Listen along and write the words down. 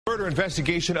Murder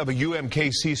investigation of a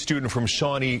UMKC student from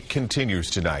Shawnee continues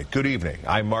tonight. Good evening.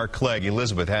 I'm Mark Clegg.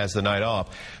 Elizabeth has the night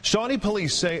off. Shawnee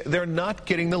police say they're not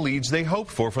getting the leads they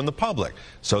hoped for from the public.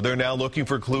 So they're now looking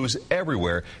for clues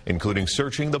everywhere, including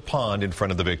searching the pond in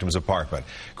front of the victim's apartment.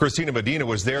 Christina Medina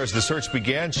was there as the search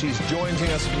began. She's joining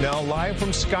us now live from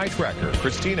Skytracker.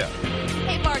 Christina.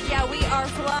 Hey, Mark. Yeah, we are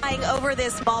flying over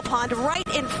this small pond right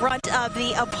in front of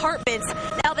the apartments.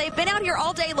 Now, they've been out here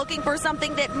all day looking for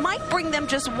something that might bring them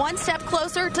just one step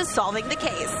closer to solving the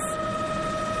case.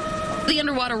 The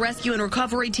underwater rescue and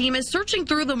recovery team is searching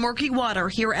through the murky water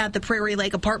here at the Prairie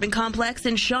Lake apartment complex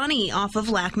in Shawnee off of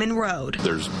Lackman Road.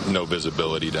 There's no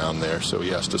visibility down there, so he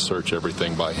has to search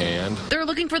everything by hand. They're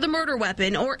looking for the murder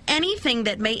weapon or anything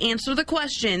that may answer the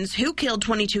questions: who killed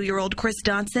 22-year-old Chris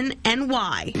Dotson and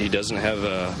why? He doesn't have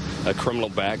a criminal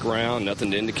background,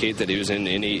 nothing to indicate that he was in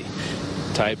any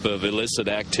type of illicit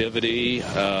activity.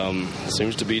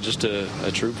 Seems to be just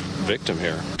a true victim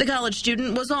here. The college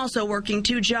student was also working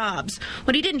 2 jobs.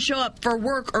 When he didn't show up for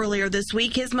work earlier this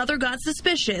week, his mother got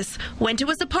suspicious, went to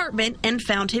his apartment, and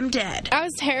found him dead. I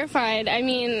was terrified. I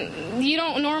mean, you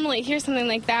don't normally hear something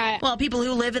like that. While people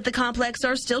who live at the complex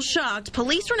are still shocked,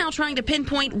 police are now trying to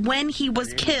pinpoint when he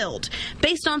was killed,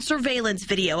 based on surveillance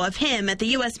video of him at the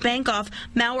U.S. Bank off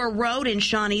Mauer Road in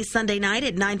Shawnee Sunday night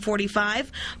at 9:45,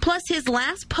 plus his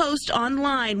last post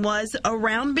online was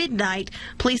around midnight.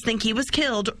 Police think he was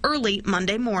killed early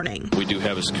Monday morning. We do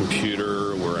have his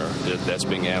computer where that's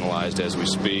being analyzed as we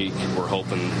speak. We're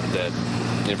hoping that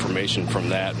information from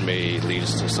that may lead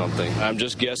us to something. I'm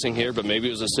just guessing here, but maybe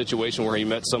it was a situation where he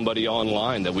met somebody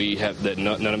online that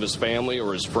none of his family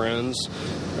or his friends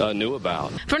knew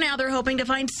about. For now, they're hoping to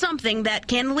find something that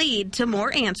can lead to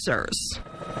more answers.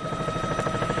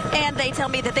 And they tell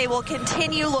me that they will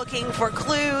continue looking for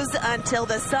clues until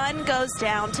the sun goes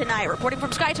down tonight. Reporting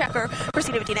from Skytracker,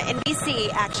 Christina Medina, NBC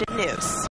Action News.